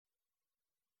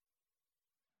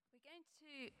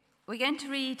We're going to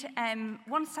read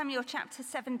 1 Samuel chapter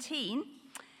 17.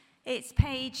 It's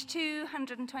page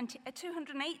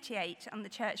 288 on the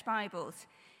church Bibles.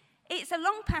 It's a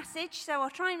long passage, so I'll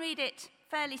try and read it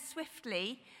fairly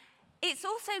swiftly. It's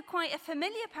also quite a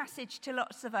familiar passage to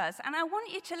lots of us, and I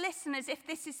want you to listen as if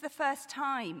this is the first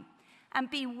time and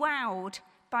be wowed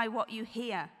by what you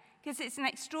hear, because it's an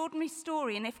extraordinary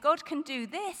story, and if God can do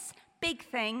this big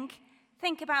thing,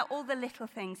 think about all the little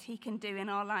things he can do in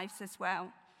our lives as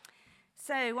well.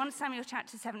 So, 1 Samuel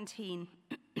chapter 17.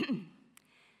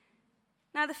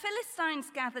 Now the Philistines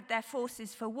gathered their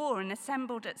forces for war and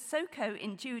assembled at Soko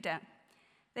in Judah.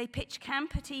 They pitched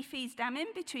camp at Eph's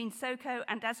Dammim between Soko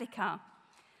and Azekah.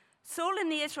 Saul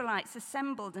and the Israelites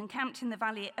assembled and camped in the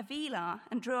valley of Elah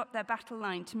and drew up their battle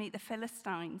line to meet the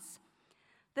Philistines.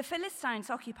 The Philistines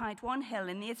occupied one hill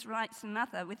and the Israelites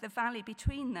another, with the valley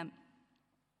between them.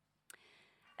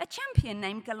 A champion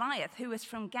named Goliath, who was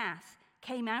from Gath,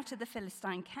 came out of the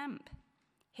Philistine camp.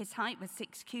 His height was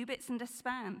 6 cubits and a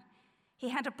span. He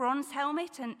had a bronze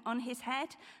helmet on his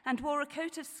head and wore a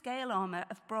coat of scale armor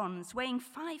of bronze, weighing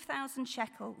 5,000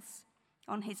 shekels.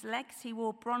 On his legs he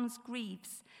wore bronze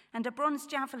greaves, and a bronze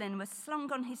javelin was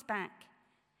slung on his back.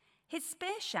 His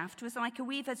spear shaft was like a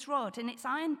weaver's rod, and its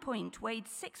iron point weighed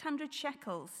 600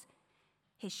 shekels.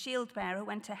 His shield bearer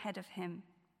went ahead of him.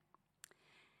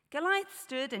 Goliath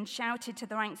stood and shouted to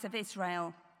the ranks of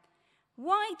Israel,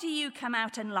 "Why do you come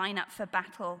out and line up for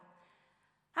battle?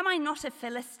 Am I not a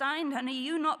Philistine, and are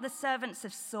you not the servants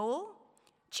of Saul?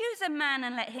 Choose a man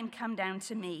and let him come down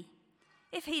to me.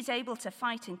 If he's able to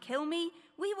fight and kill me,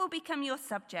 we will become your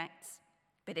subjects.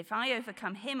 But if I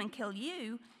overcome him and kill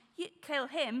him,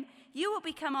 you will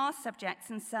become our subjects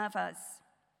and serve us."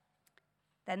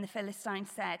 Then the Philistine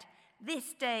said,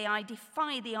 "This day I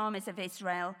defy the armies of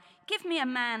Israel. Give me a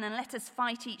man and let us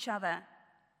fight each other."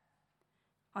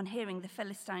 On hearing the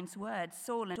Philistines' words,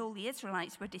 Saul and all the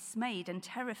Israelites were dismayed and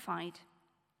terrified.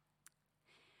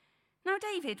 Now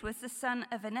David was the son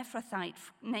of an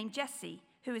Ephrathite named Jesse,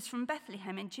 who was from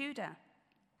Bethlehem in Judah.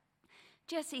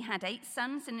 Jesse had 8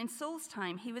 sons, and in Saul's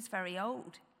time he was very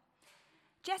old.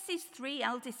 Jesse's 3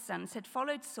 eldest sons had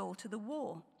followed Saul to the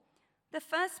war. The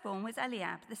firstborn was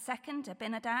Eliab, the second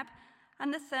Abinadab,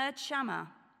 and the third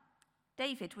Shammah.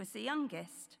 David was the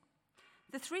youngest.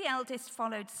 The 3 eldest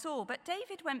followed Saul, but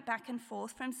David went back and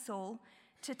forth from Saul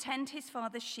to tend his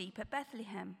father's sheep at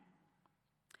Bethlehem.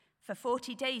 For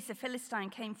 40 days the Philistine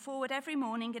came forward every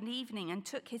morning and evening and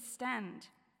took his stand.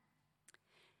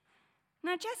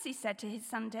 Now Jesse said to his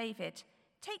son David,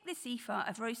 "Take this ephah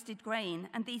of roasted grain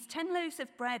and these 10 loaves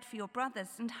of bread for your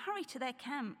brothers and hurry to their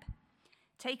camp.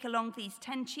 Take along these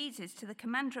 10 cheeses to the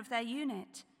commander of their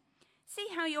unit. See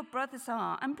how your brothers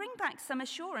are and bring back some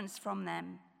assurance from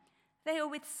them. They are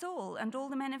with Saul and all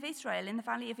the men of Israel in the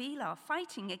valley of Elah,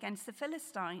 fighting against the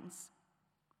Philistines."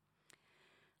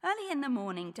 Early in the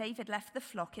morning, David left the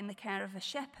flock in the care of a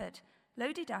shepherd,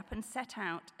 loaded up and set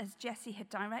out as Jesse had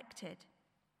directed.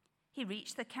 He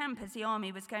reached the camp as the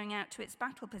army was going out to its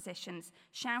battle positions,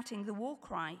 shouting the war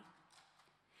cry.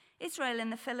 Israel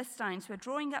and the Philistines were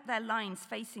drawing up their lines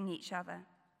facing each other.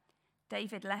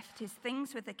 David left his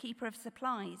things with the keeper of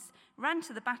supplies, ran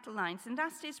to the battle lines, and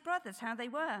asked his brothers how they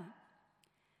were.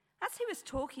 As he was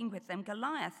talking with them,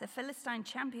 Goliath, the Philistine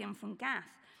champion from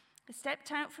Gath,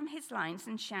 stepped out from his lines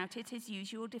and shouted his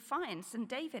usual defiance, and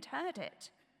David heard it.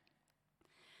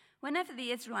 Whenever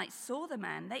the Israelites saw the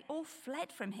man, they all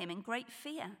fled from him in great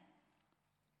fear.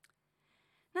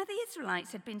 Now the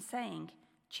Israelites had been saying,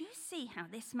 "Do you see how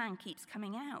this man keeps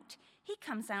coming out? He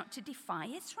comes out to defy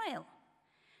Israel.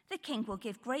 The king will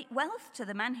give great wealth to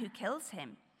the man who kills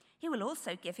him. He will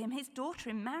also give him his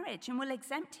daughter in marriage and will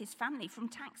exempt his family from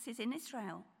taxes in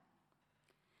Israel."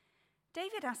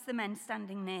 David asked the men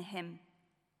standing near him,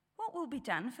 "What will be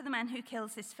done for the man who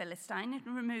kills this Philistine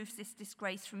and removes this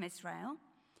disgrace from Israel?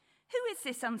 Who is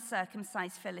this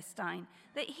uncircumcised Philistine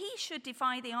that he should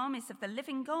defy the armies of the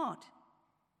living God?"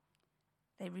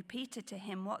 They repeated to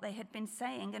him what they had been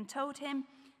saying and told him,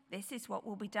 "This is what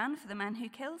will be done for the man who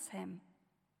kills him."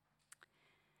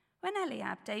 When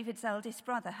Eliab, David's eldest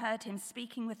brother, heard him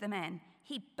speaking with the men,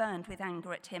 he burned with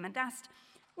anger at him and asked,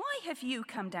 "Why have you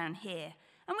come down here?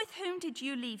 And with whom did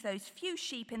you leave those few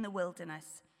sheep in the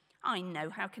wilderness? I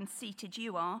know how conceited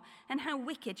you are and how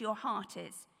wicked your heart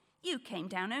is. You came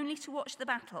down only to watch the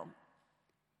battle."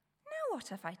 "Now what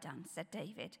have I done?" said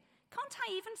David. "Can't I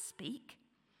even speak?"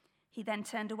 He then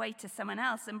turned away to someone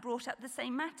else and brought up the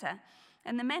same matter,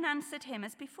 and the men answered him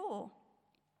as before.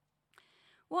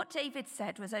 What David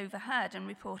said was overheard and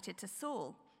reported to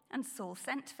Saul, and Saul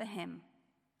sent for him.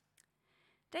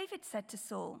 David said to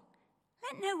Saul,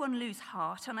 Let no one lose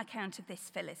heart on account of this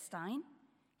Philistine.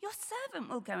 Your servant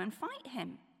will go and fight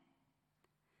him."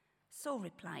 Saul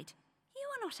replied, "You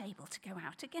are not able to go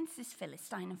out against this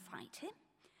Philistine and fight him.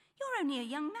 You're only a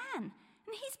young man,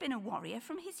 and he's been a warrior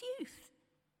from his youth."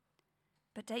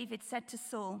 But David said to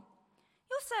Saul,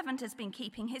 "Your servant has been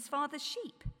keeping his father's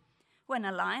sheep. When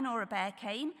a lion or a bear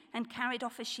came and carried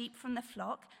off a sheep from the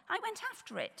flock, I went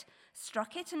after it,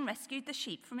 struck it and rescued the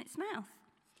sheep from its mouth.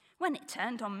 When it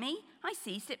turned on me, I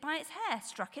seized it by its hair,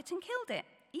 struck it and killed it.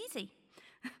 Easy.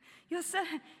 Your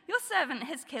servant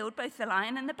has killed both the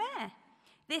lion and the bear.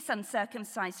 This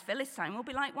uncircumcised Philistine will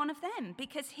be like one of them,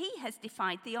 because he has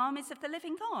defied the armies of the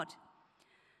living God.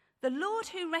 The Lord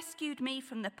who rescued me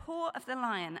from the paw of the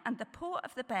lion and the paw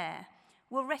of the bear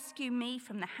will rescue me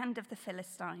from the hand of the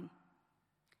Philistine."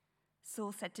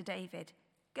 Saul said to David,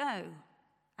 "Go,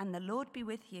 and the Lord be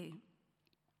with you."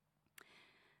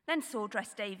 Then Saul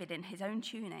dressed David in his own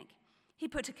tunic. He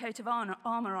put a coat of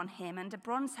armor on him and a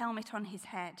bronze helmet on his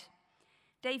head.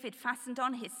 David fastened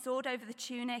on his sword over the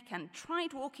tunic and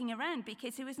tried walking around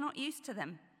because he was not used to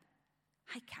them.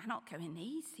 "I cannot go in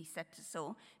these," he said to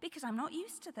Saul, "because I'm not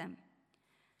used to them."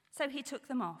 So he took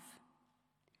them off.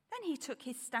 Then he took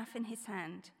his staff in his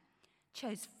hand,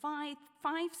 chose five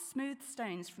smooth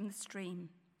stones from the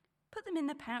stream, put them in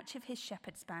the pouch of his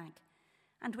shepherd's bag,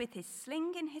 and with his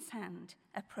sling in his hand,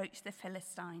 approached the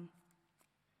Philistine.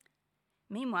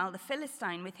 Meanwhile, the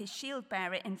Philistine, with his shield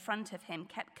bearer in front of him,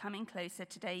 kept coming closer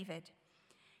to David.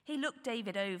 He looked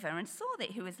David over and saw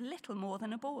that he was little more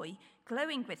than a boy,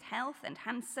 glowing with health and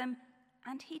handsome,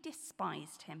 and he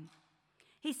despised him.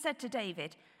 He said to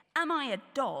David, "Am I a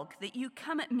dog that you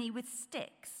come at me with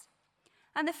sticks?"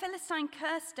 And the Philistine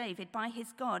cursed David by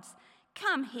his gods.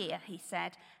 "Come here," he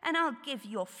said, "and I'll give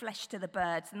your flesh to the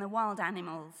birds and the wild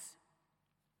animals."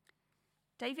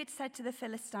 David said to the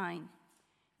Philistine,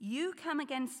 "You come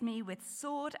against me with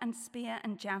sword and spear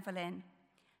and javelin,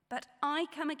 but I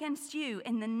come against you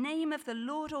in the name of the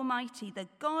Lord Almighty, the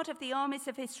God of the armies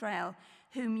of Israel,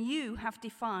 whom you have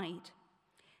defied.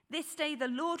 This day the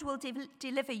Lord will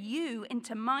deliver you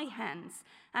into my hands,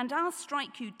 and I'll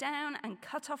strike you down and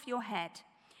cut off your head.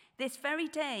 This very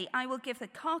day I will give the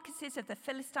carcasses of the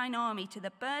Philistine army to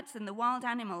the birds and the wild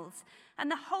animals,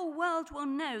 and the whole world will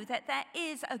know that there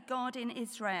is a God in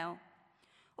Israel.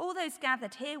 All those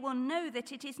gathered here will know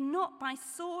that it is not by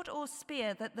sword or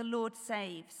spear that the Lord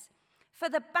saves, for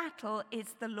the battle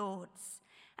is the Lord's,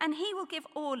 and he will give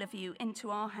all of you into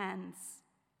our hands."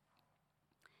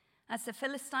 As the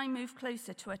Philistine moved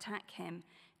closer to attack him,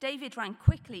 David ran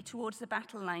quickly towards the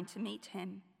battle line to meet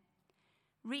him.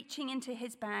 Reaching into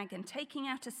his bag and taking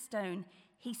out a stone,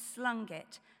 he slung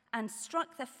it and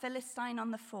struck the Philistine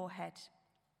on the forehead.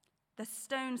 The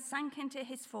stone sank into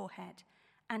his forehead,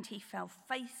 and he fell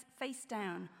face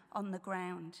down on the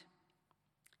ground.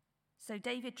 So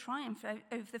David triumphed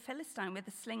over the Philistine with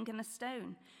a sling and a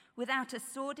stone. Without a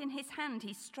sword in his hand,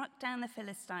 he struck down the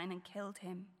Philistine and killed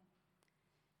him.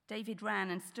 David ran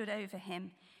and stood over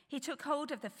him. He took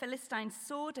hold of the Philistine's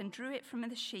sword and drew it from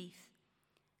the sheath.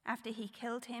 After he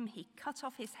killed him, he cut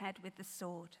off his head with the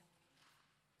sword.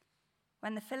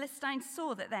 When the Philistines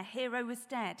saw that their hero was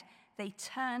dead, they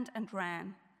turned and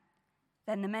ran.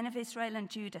 Then the men of Israel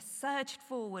and Judah surged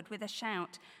forward with a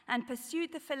shout and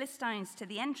pursued the Philistines to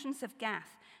the entrance of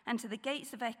Gath and to the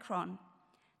gates of Ekron.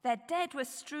 Their dead were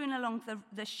strewn along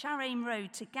the Shaaraim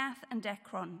road to Gath and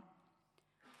Ekron.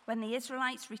 When the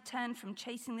Israelites returned from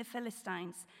chasing the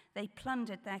Philistines, they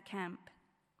plundered their camp.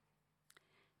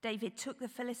 David took the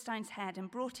Philistine's head and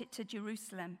brought it to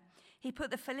Jerusalem. He put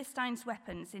the Philistines'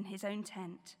 weapons in his own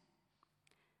tent.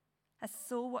 As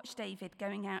Saul watched David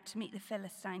going out to meet the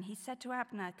Philistine, he said to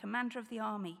Abner, commander of the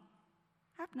army,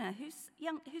 "Abner,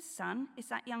 whose son is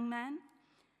that young man?"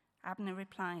 Abner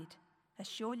replied, "As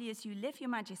surely as you live, your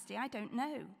majesty, I don't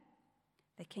know."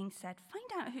 The king said,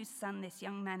 "Find out whose son this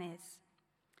young man is."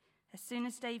 As soon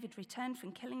as David returned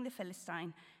from killing the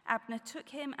Philistine, Abner took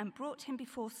him and brought him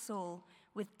before Saul,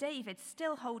 with David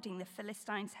still holding the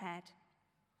Philistine's head.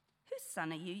 "Whose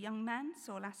son are you, young man?"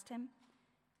 Saul asked him.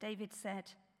 David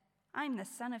said, "I'm the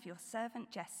son of your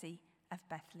servant Jesse of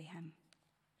Bethlehem."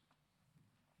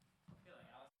 Round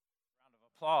of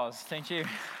applause. Thank you.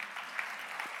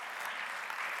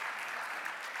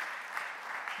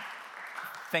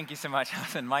 Thank you so much,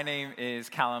 Alison. My name is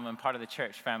Callum. I'm part of the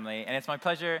church family, and it's my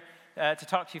pleasure to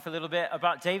talk to you for a little bit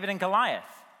about David and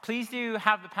Goliath. Please do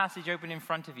have the passage open in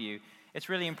front of you. It's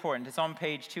really important. It's on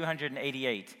page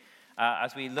 288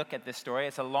 as we look at this story.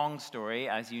 It's a long story,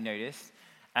 as you noticed.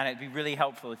 And it'd be really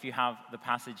helpful if you have the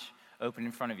passage open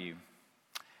in front of you.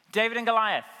 David and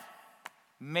Goliath.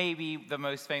 maybe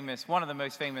one of the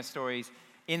most famous stories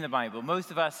in the Bible.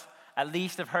 Most of us at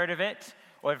least have heard of it,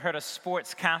 or have heard a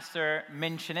sportscaster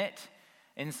mention it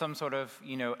in some sort of,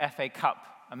 FA Cup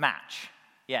match.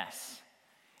 Yes.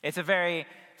 It's a very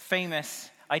famous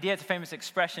idea, it's a famous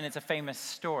expression, it's a famous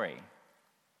story.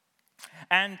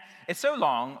 And it's so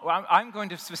long, I'm going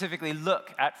to specifically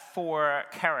look at 4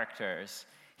 characters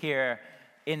here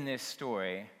in this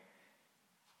story.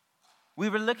 We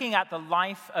were looking at the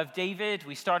life of David.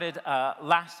 We started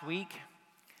last week.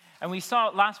 And we saw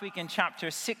last week in chapter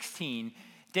 16,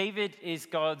 David is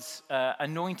God's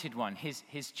anointed one,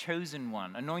 his chosen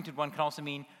one. Anointed one can also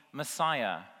mean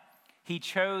Messiah. He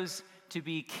chose to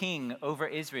be king over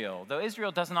Israel, though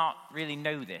Israel does not really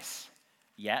know this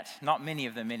yet, not many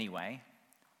of them anyway.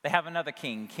 They have another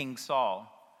king, King Saul.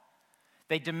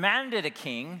 They demanded a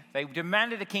king,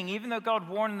 even though God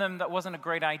warned them that wasn't a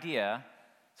great idea.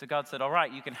 So God said, all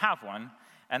right, you can have one,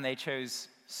 and they chose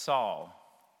Saul.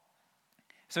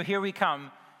 So here we come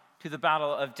to the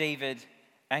battle of David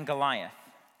and Goliath.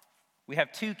 We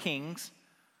have 2 kings,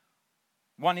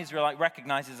 one Israelite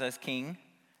recognizes as king,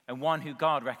 and one who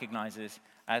God recognizes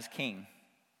as king.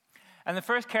 And the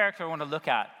first character I want to look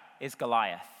at is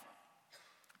Goliath.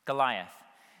 Goliath.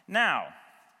 Now,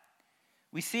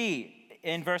 we see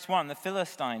in verse 1, the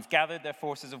Philistines gathered their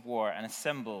forces of war and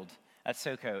assembled at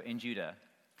Soko in Judah.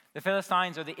 The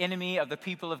Philistines are the enemy of the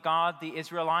people of God, the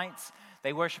Israelites.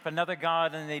 They worship another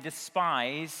god and they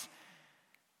despise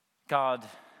God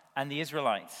and the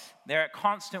Israelites. They're at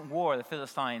constant war, the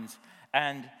Philistines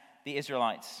and the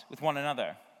Israelites, with one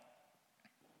another.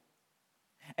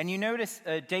 And you notice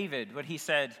David, what he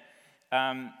said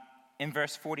in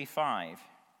verse 45.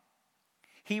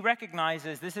 He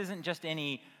recognizes this isn't just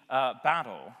any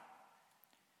battle,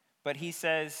 but he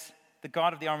says, the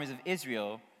God of the armies of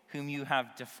Israel, whom you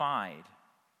have defied.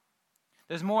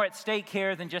 There's more at stake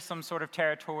here than just some sort of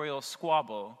territorial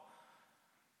squabble.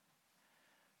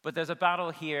 But there's a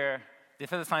battle here. The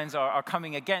Philistines are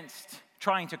coming against,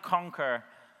 trying to conquer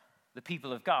the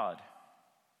people of God.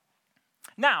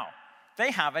 Now,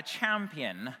 they have a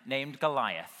champion named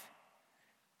Goliath.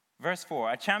 Verse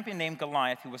 4, a champion named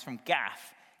Goliath, who was from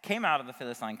Gath, came out of the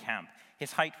Philistine camp.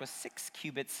 His height was 6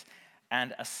 cubits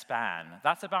and a span.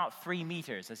 That's about 3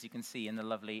 meters, as you can see in the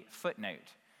lovely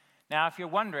footnote. Now, if you're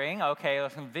wondering, okay, I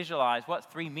can visualize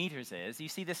what 3 meters is. You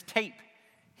see this tape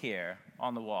here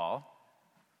on the wall.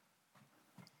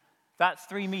 That's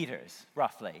 3 meters,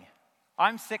 roughly.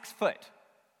 I'm 6 foot,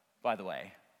 by the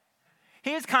way.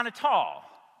 He is kind of tall,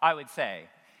 I would say.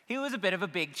 He was a bit of a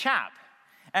big chap.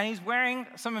 And he's wearing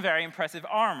some very impressive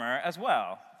armor as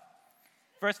well.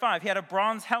 Verse 5, he had a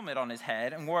bronze helmet on his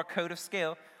head and wore a coat of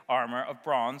scale armor of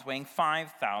bronze weighing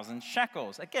 5,000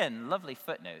 shekels. Again, lovely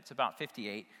footnotes, about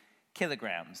 58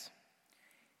 kilograms.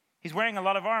 He's wearing a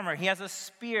lot of armor. He has a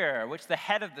spear, which the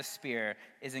head of the spear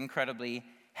is incredibly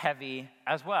heavy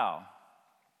as well.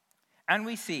 And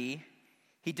we see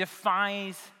he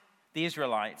defies the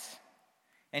Israelites.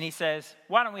 And he says,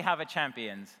 why don't we have a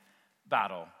champions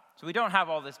battle? So we don't have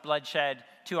all this bloodshed,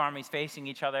 2 armies facing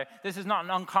each other. This is not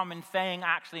an uncommon thing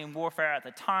actually in warfare at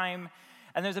the time.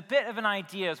 And there's a bit of an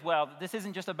idea as well that this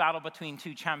isn't just a battle between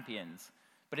 2 champions,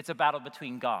 but it's a battle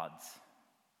between gods.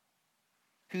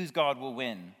 Whose God will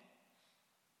win?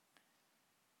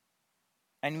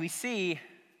 And we see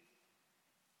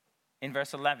in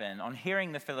verse 11, on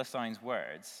hearing the Philistines'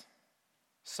 words,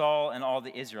 Saul and all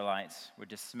the Israelites were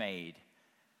dismayed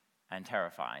and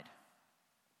terrified.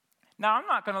 Now, I'm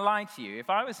not going to lie to you. If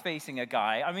I was facing a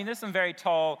guy, there's some very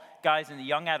tall guys in the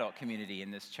young adult community in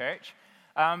this church,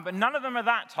 but none of them are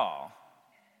that tall.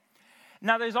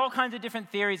 Now, there's all kinds of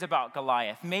different theories about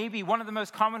Goliath. Maybe one of the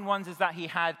most common ones is that he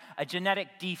had a genetic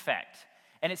defect.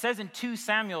 And it says in 2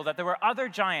 Samuel that there were other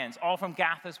giants, all from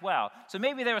Gath as well. So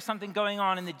maybe there was something going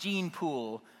on in the gene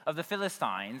pool of the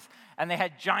Philistines, and they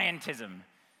had giantism.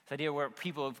 This idea where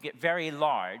people get very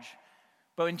large.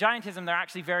 But in giantism, they're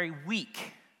actually very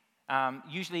weak.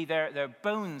 Usually their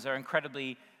bones are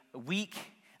incredibly weak.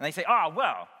 And they say,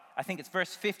 I think it's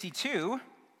verse 52.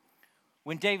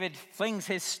 When David flings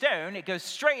his stone, it goes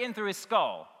straight in through his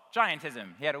skull.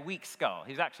 Giantism. He had a weak skull.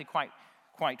 He was actually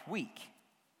quite weak.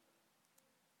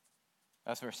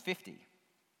 That's verse 50.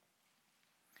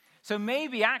 So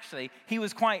maybe actually he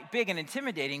was quite big and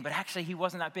intimidating, but actually he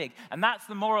wasn't that big. And that's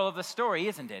the moral of the story,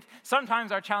 isn't it?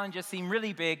 Sometimes our challenges seem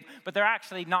really big, but they're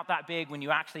actually not that big when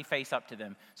you actually face up to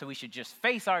them. So we should just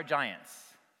face our giants.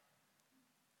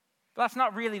 But that's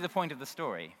not really the point of the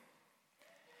story.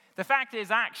 The fact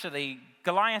is actually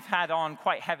Goliath had on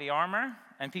quite heavy armor,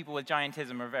 and people with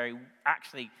giantism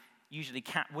usually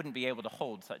wouldn't be able to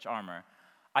hold such armor.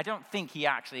 I don't think he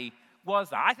actually was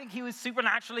that. I think he was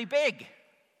supernaturally big.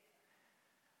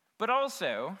 But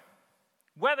also,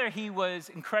 whether he was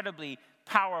incredibly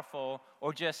powerful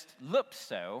or just looked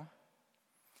so,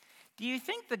 do you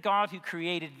think the God who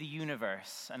created the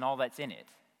universe and all that's in it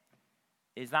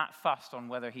is that fussed on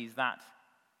whether he's that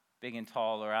big and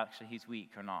tall or actually he's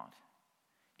weak or not?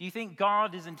 Do you think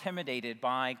God is intimidated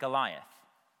by Goliath?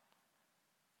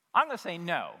 I'm going to say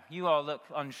no. You all look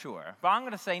unsure, but I'm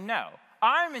going to say no.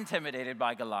 I'm intimidated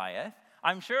by Goliath.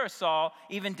 I'm sure Saul,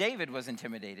 even David was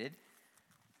intimidated.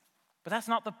 But that's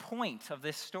not the point of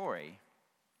this story.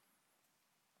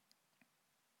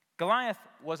 Goliath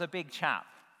was a big chap.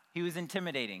 He was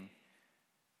intimidating.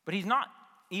 But he's not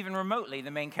even remotely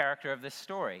the main character of this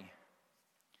story.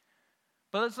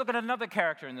 But let's look at another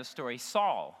character in this story,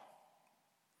 Saul.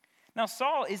 Now,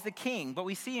 Saul is the king, but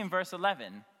we see in verse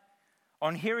 11,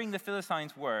 on hearing the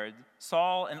Philistines' word,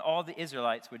 Saul and all the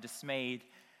Israelites were dismayed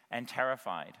and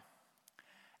terrified.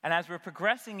 And as we're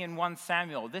progressing in 1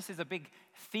 Samuel, this is a big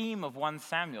theme of 1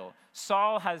 Samuel.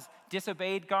 Saul has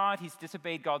disobeyed God. He's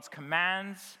disobeyed God's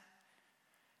commands.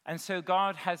 And so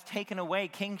God has taken away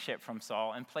kingship from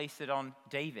Saul and placed it on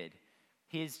David,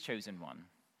 his chosen one.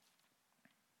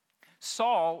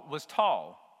 Saul was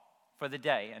tall for the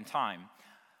day and time.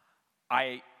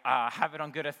 I have it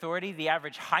on good authority. The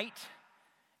average height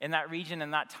in that region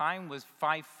in that time was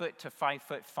 5 foot to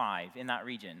 5'5" in that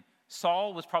region.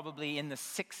 Saul was probably in the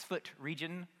 6 foot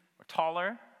region or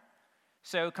taller.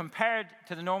 So compared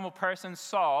to the normal person,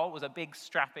 Saul was a big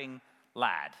strapping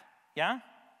lad. Yeah?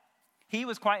 He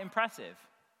was quite impressive.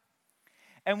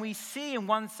 And we see in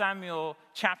 1 Samuel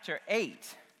chapter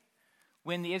 8,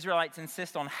 when the Israelites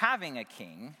insist on having a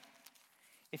king,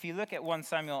 if you look at 1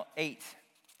 Samuel 8,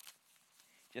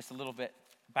 just a little bit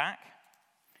back,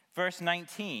 verse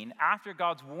 19, after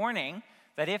God's warning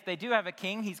that if they do have a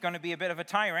king, he's going to be a bit of a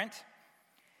tyrant,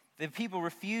 the people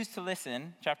refused to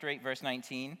listen, chapter 8, verse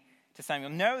 19, to Samuel.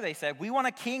 No, they said, we want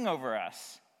a king over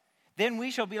us. Then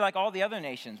we shall be like all the other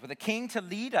nations, with a king to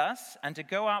lead us and to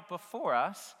go out before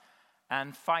us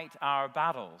and fight our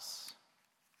battles.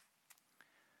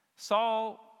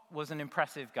 Saul was an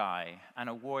impressive guy and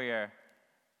a warrior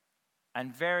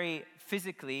and very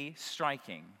physically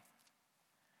striking.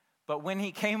 But when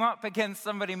he came up against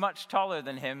somebody much taller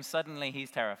than him, suddenly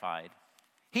he's terrified.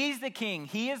 He's the king.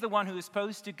 He is the one who is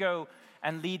supposed to go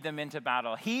and lead them into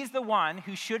battle. He's the one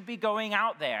who should be going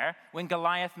out there when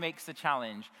Goliath makes the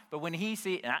challenge. But when he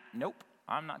sees, nope,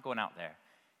 I'm not going out there.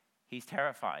 He's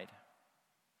terrified.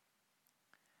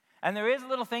 And there is a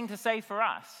little thing to say for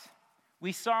us.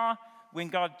 We saw when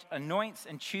God anoints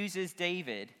and chooses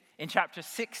David in chapter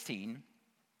 16,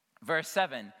 verse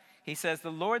 7, he says,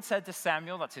 the Lord said to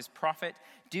Samuel, that's his prophet,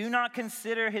 do not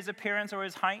consider his appearance or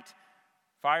his height,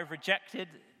 for I have rejected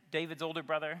David's older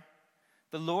brother.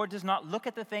 The Lord does not look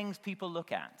at the things people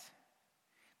look at.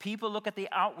 People look at the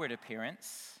outward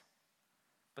appearance,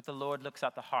 but the Lord looks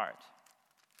at the heart.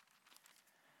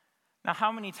 Now,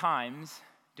 how many times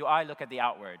do I look at the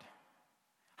outward?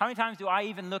 How many times do I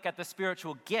even look at the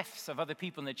spiritual gifts of other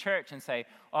people in the church and say,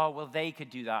 oh, well, they could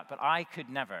do that, but I could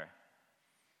never?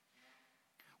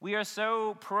 We are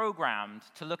so programmed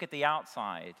to look at the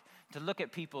outside, to look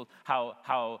at people,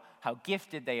 how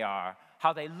gifted they are,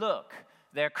 how they look,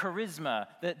 their charisma,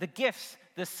 the gifts,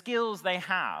 the skills they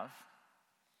have.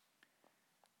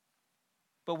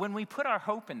 But when we put our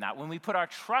hope in that, when we put our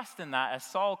trust in that, as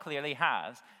Saul clearly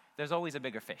has, there's always a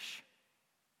bigger fish.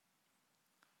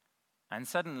 And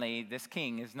suddenly, this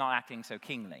king is not acting so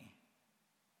kingly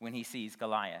when he sees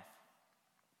Goliath.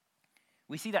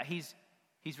 We see that he's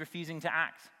refusing to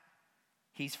act.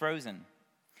 He's frozen.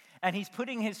 And he's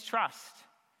putting his trust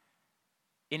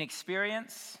in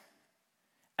experience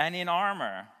and in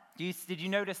armor. Did you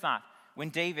notice that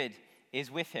when David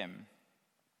is with him?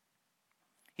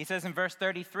 He says in verse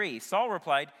 33, Saul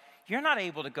replied, you're not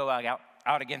able to go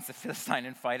out against the Philistine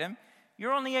and fight him.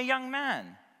 You're only a young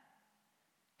man.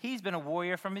 He's been a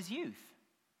warrior from his youth.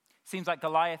 Seems like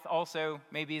Goliath also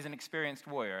maybe is an experienced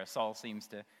warrior. Saul seems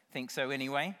to think so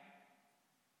anyway.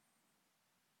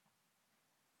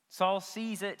 Saul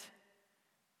sees it,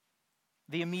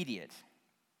 the immediate.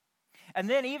 And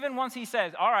then even once he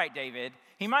says, all right, David,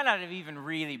 he might not have even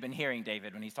really been hearing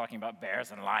David when he's talking about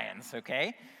bears and lions,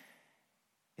 okay?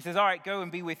 He says, all right, go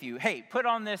and be with you. Hey, put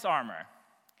on this armor.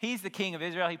 He's the king of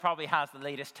Israel. He probably has the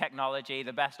latest technology,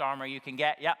 the best armor you can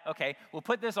get. Yeah, okay, we'll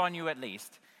put this on you at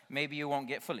least. Maybe you won't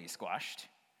get fully squashed.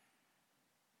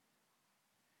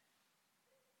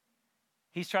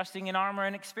 He's trusting in armor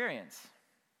and experience.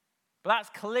 But that's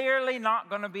clearly not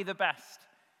going to be the best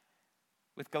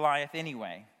with Goliath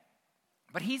anyway.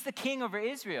 But he's the king over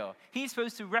Israel. He's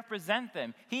supposed to represent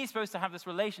them. He's supposed to have this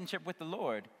relationship with the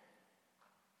Lord.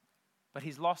 But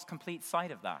he's lost complete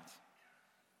sight of that.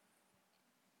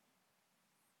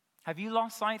 Have you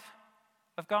lost sight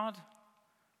of God?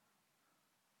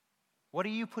 What are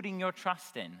you putting your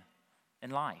trust in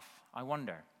life? I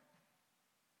wonder.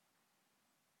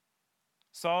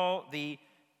 Saul, the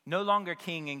no longer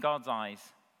king in God's eyes,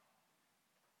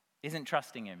 isn't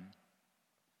trusting him.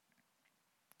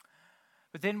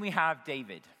 But then we have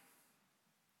David,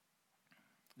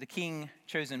 the king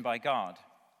chosen by God.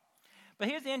 But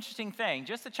here's the interesting thing.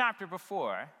 Just a chapter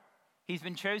before, he's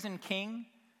been chosen king.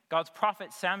 God's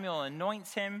prophet Samuel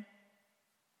anoints him.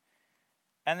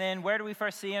 And then where do we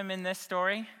first see him in this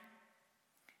story?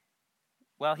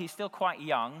 Well, he's still quite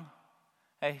young.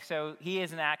 So he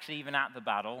isn't actually even at the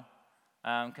battle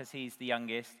because he's the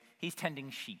youngest. He's tending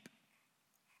sheep.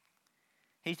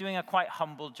 He's doing a quite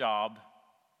humble job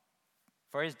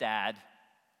for his dad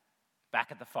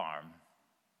back at the farm.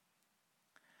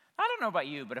 I don't know about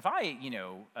you, but if I,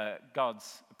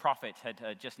 God's prophet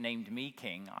had just named me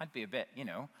king, I'd be a bit,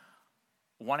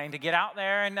 wanting to get out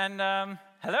there and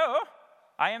hello,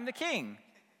 I am the king.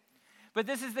 But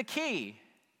this is the key.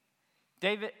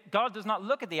 God does not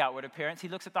look at the outward appearance, he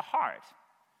looks at the heart.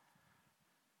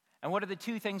 And what are the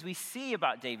two things we see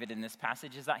about David in this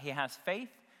passage is that he has faith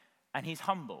and he's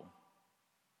humble.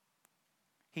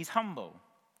 He's humble.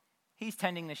 He's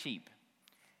tending the sheep.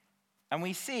 And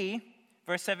we see,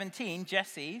 verse 17,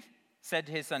 Jesse said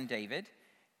to his son David,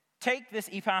 "Take this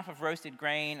ephah of roasted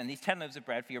grain and these 10 loaves of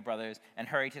bread for your brothers and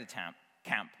hurry to the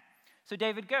camp." So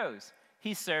David goes.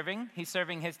 He's serving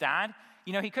his dad.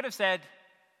 He could have said,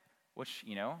 which,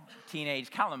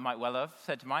 teenage Callum might well have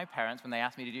said to my parents when they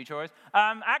asked me to do chores,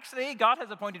 actually, God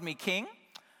has appointed me king,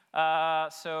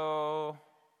 so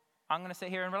I'm going to sit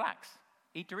here and relax,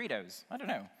 eat Doritos. I don't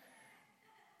know.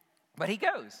 But he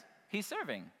goes. He's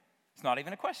serving. It's not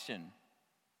even a question.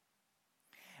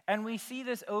 And we see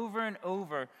this over and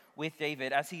over with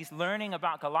David as he's learning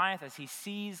about Goliath, as he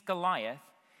sees Goliath,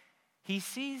 he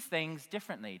sees things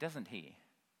differently, doesn't he?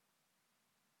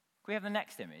 Can we have the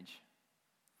next image?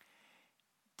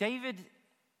 David,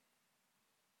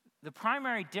 the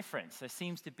primary difference there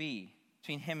seems to be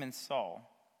between him and Saul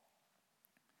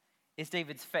is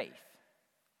David's faith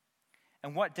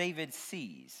and what David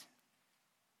sees.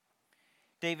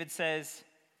 David says,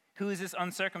 "Who is this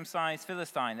uncircumcised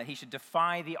Philistine that he should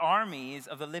defy the armies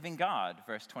of the living God?"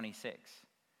 Verse 26.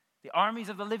 The armies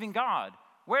of the living God.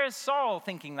 Where is Saul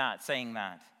thinking that, saying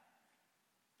that?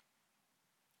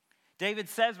 David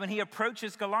says when he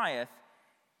approaches Goliath,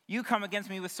 "You come against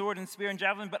me with sword and spear and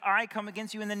javelin, but I come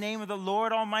against you in the name of the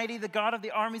Lord Almighty, the God of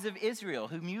the armies of Israel,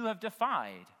 whom you have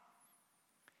defied."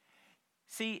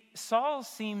 See, Saul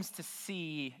seems to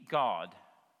see God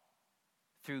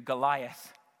through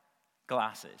Goliath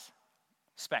glasses,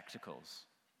 spectacles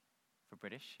for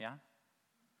British, yeah?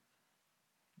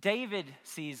 David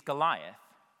sees Goliath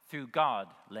through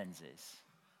God lenses.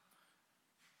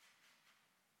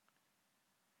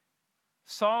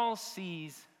 Saul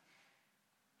sees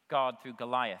God through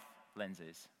Goliath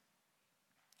lenses.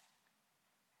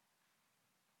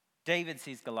 David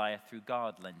sees Goliath through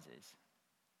God lenses.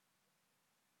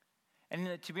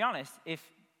 And to be honest, if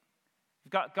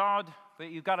you've got God,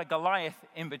 but you've got a Goliath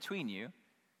in between you,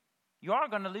 you are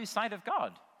going to lose sight of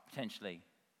God, potentially.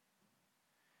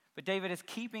 But David is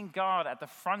keeping God at the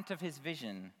front of his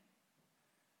vision,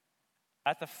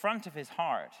 at the front of his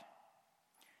heart.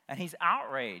 And he's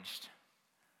outraged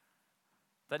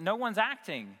that no one's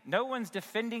acting, no one's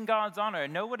defending God's honor,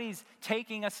 nobody's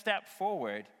taking a step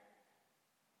forward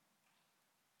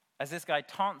as this guy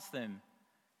taunts them.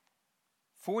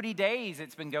 40 days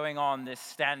it's been going on, this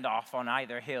standoff on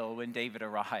either hill when David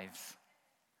arrives.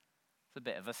 It's a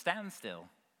bit of a standstill.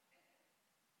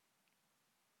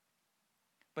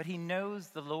 But he knows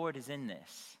the Lord is in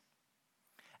this.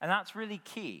 And that's really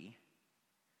key.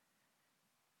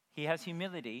 He has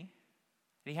humility,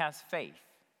 he has faith.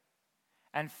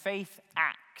 And faith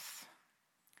acts.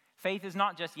 Faith is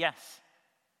not just, yes,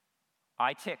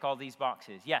 I tick all these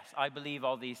boxes. Yes, I believe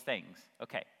all these things.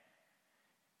 Okay.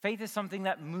 Faith is something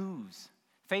that moves.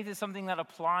 Faith is something that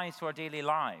applies to our daily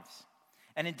lives.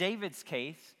 And in David's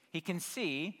case, he can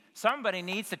see somebody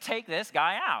needs to take this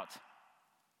guy out.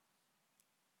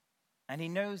 And he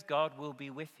knows God will be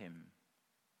with him.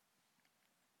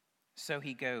 So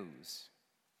he goes.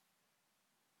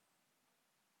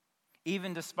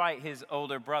 Even despite his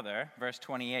older brother, verse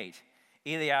 28,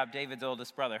 Eliab, David's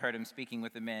oldest brother, heard him speaking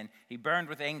with the men. He burned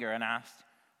with anger and asked,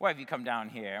 "Why have you come down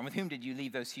here? And with whom did you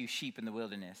leave those few sheep in the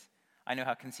wilderness? I know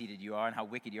how conceited you are and how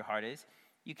wicked your heart is.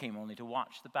 You came only to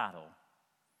watch the battle."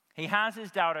 He has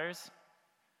his doubters,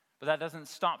 but that doesn't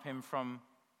stop him from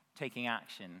taking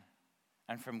action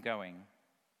and from going.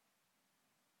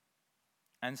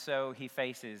 And so he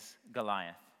faces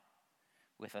Goliath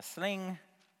with a sling,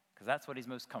 because that's what he's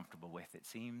most comfortable with, it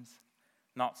seems,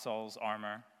 not Saul's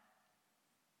armor.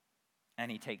 And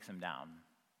he takes him down.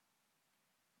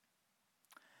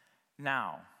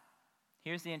 Now,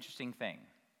 here's the interesting thing.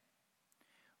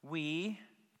 We,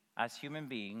 as human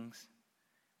beings,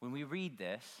 when we read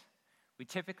this, we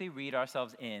typically read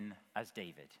ourselves in as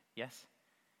David, yes?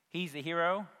 He's the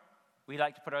hero. We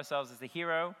like to put ourselves as the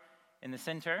hero in the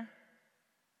center.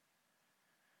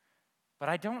 But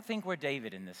I don't think we're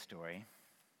David in this story.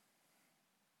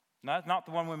 Not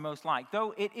the one we're most like.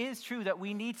 Though it is true that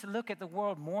we need to look at the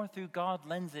world more through God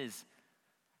lenses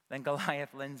than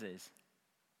Goliath lenses.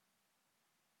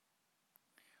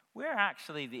 We're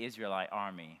actually the Israelite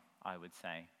army, I would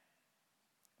say.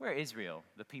 We're Israel,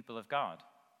 the people of God.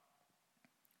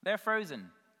 They're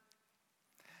frozen.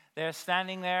 They're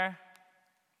standing there,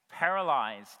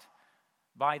 paralyzed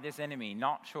by this enemy,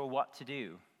 not sure what to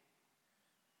do.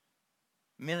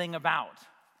 Milling about.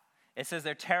 It says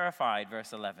they're terrified,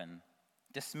 verse 11.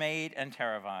 Dismayed and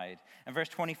terrified. And verse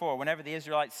 24, whenever the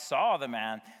Israelites saw the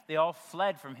man, they all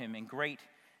fled from him in great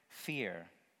fear.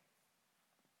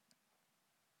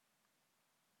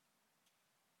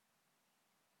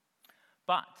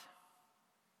 But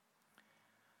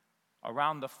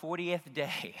around the 40th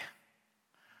day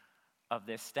of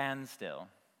this standstill,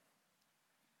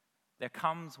 there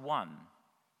comes one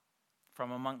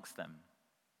from amongst them.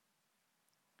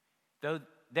 Though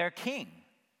they're king,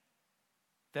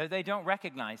 though they don't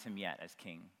recognize him yet as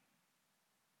king.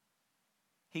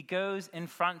 He goes in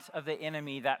front of the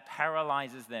enemy that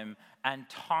paralyzes them and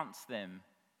taunts them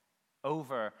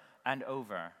over and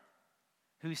over,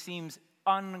 who seems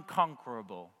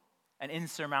unconquerable and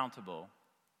insurmountable,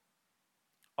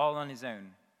 all on his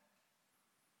own.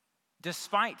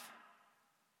 Despite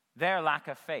their lack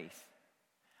of faith,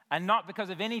 and not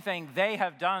because of anything they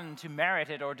have done to merit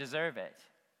it or deserve it.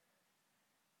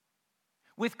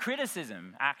 With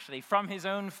criticism, actually, from his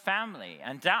own family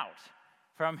and doubt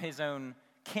from his own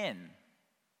kin.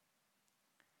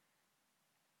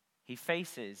 He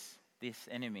faces this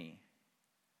enemy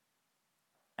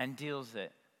and deals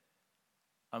it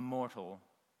a mortal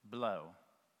blow.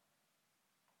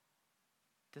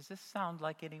 Does this sound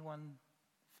like anyone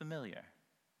familiar?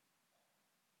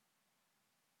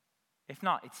 If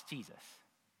not, it's Jesus.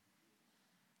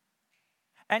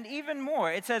 And even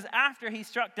more, it says after he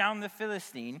struck down the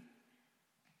Philistine,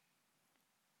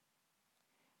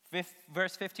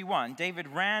 verse 51, David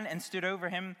ran and stood over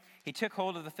him. He took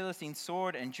hold of the Philistine's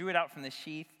sword and drew it out from the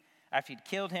sheath. After he'd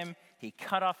killed him, he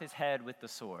cut off his head with the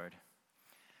sword.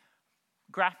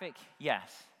 Graphic, yes.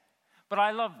 But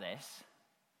I love this.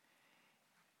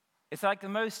 It's like the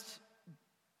most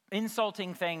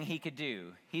insulting thing he could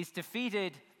do. He's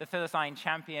defeated the Philistine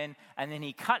champion, and then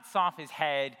he cuts off his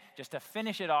head just to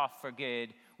finish it off for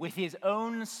good with his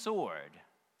own sword.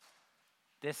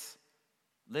 This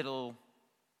little,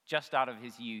 just out of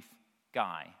his youth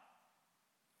guy.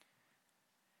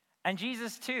 And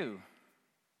Jesus, too,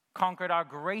 conquered our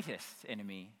greatest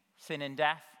enemy, sin and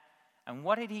death. And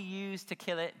what did he use to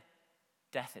kill it?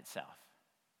 Death itself.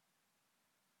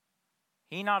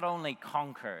 He not only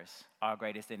conquers our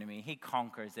greatest enemy, he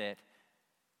conquers it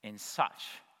in such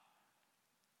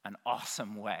an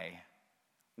awesome way.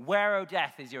 Where, O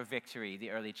death, is your victory, the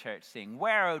early church sing.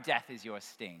 Where, O death, is your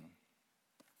sting?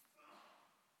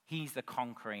 He's the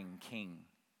conquering king.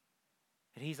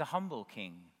 But he's a humble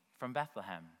king from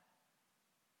Bethlehem.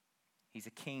 He's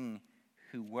a king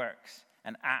who works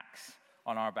and acts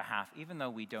on our behalf, even though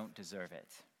we don't deserve it.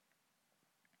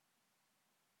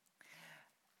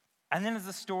 And then as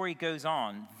the story goes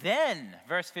on, then,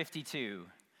 verse 52,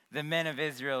 the men of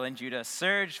Israel and Judah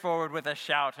surged forward with a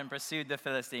shout and pursued the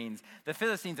Philistines. The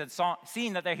Philistines had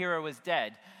seen that their hero was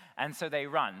dead, and so they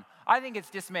run. I think it's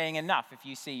dismaying enough if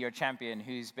you see your champion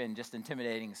who's been just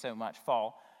intimidating so much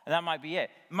fall, and that might be it.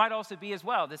 It might also be as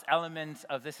well this element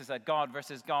of this is a God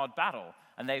versus God battle,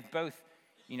 and they've both,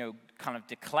 kind of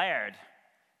declared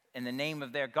in the name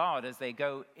of their God as they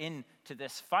go into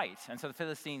this fight. And so the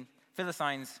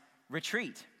Philistines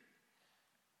retreat.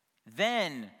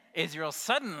 Then Israel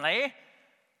suddenly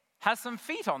has some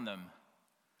feet on them.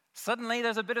 Suddenly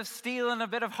there's a bit of steel and a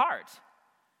bit of heart.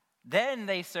 Then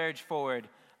they surge forward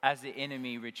as the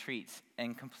enemy retreats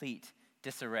in complete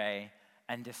disarray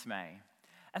and dismay.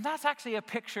 And that's actually a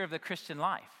picture of the Christian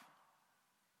life.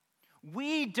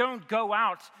 We don't go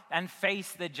out and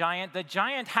face the giant. The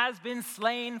giant has been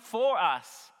slain for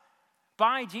us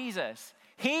by Jesus.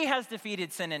 He has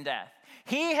defeated sin and death.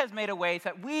 He has made a way so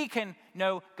that we can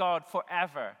know God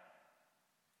forever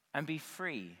and be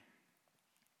free.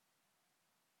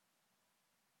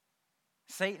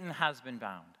 Satan has been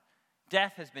bound.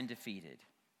 Death has been defeated.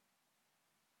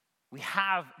 We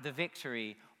have the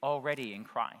victory already in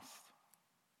Christ.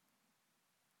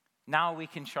 Now we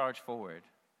can charge forward.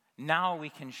 Now we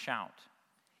can shout.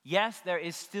 Yes, there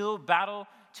is still battle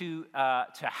to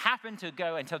happen, to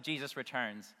go until Jesus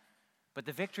returns. But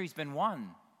the victory's been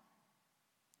won.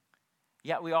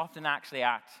 Yet we often actually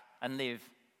act and live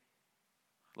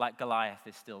like Goliath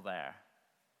is still there.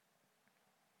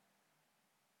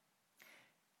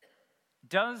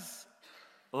 Does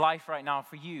life right now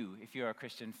for you, if you're a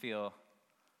Christian, feel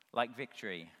like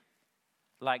victory?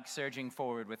 Like surging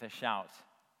forward with a shout?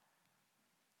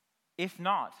 If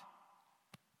not,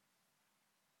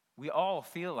 we all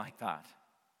feel like that.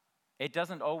 It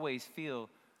doesn't always feel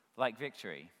like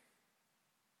victory.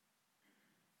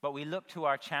 But we look to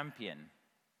our champion.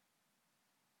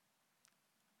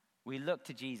 We look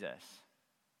to Jesus.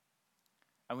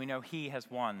 And we know he has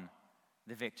won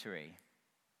the victory.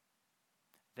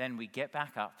 Then we get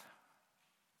back up.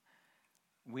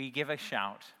 We give a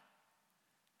shout.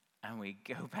 And we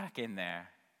go back in there.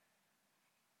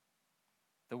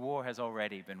 The war has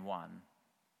already been won.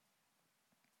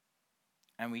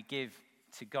 And we give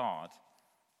to God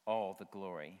all the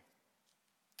glory.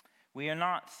 We are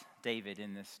not David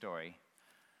in this story.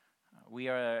 We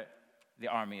are the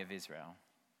army of Israel.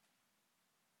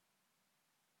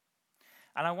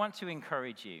 And I want to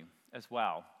encourage you as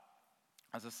well,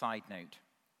 as a side note.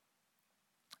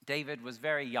 David was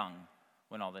very young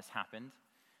when all this happened,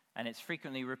 and it's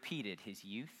frequently repeated his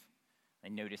youth. I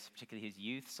notice particularly his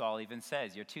youth. Saul even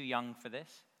says, "You're too young for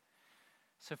this."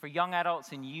 So for young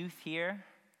adults and youth here,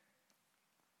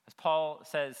 as Paul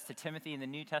says to Timothy in the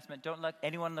New Testament, don't let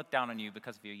anyone look down on you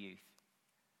because of your youth.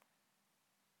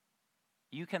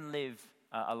 You can live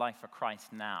a life for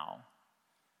Christ now.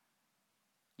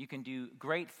 You can do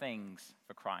great things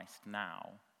for Christ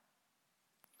now.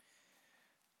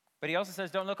 But he also says,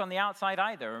 don't look on the outside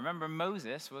either. Remember,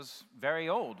 Moses was very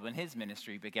old when his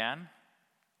ministry began.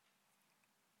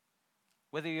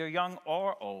 Whether you're young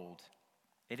or old,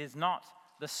 it is not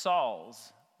the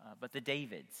Sauls, but the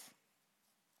Davids.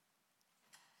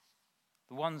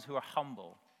 The ones who are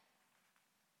humble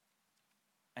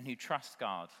and who trust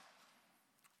God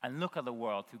and look at the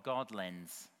world through God's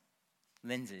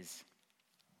lenses,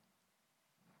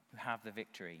 who have the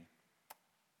victory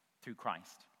through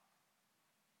Christ.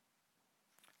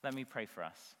 Let me pray for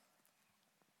us.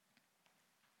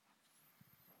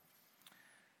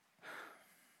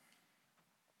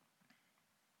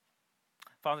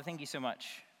 Father, thank you so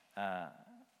much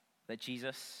that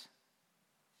Jesus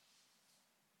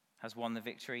has won the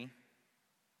victory.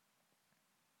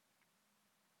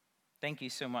 Thank you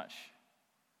so much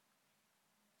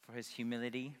for his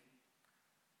humility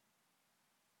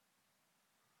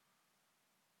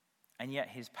and yet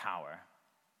his power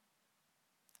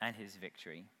and his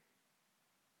victory.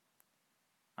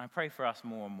 I pray for us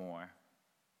more and more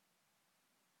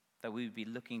that we would be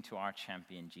looking to our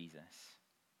champion Jesus,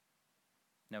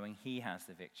 knowing he has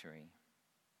the victory,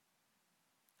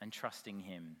 and trusting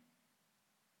him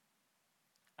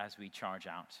as we charge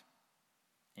out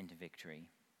into victory.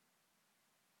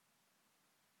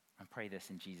 I pray this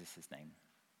in Jesus' name.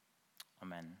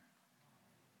 Amen.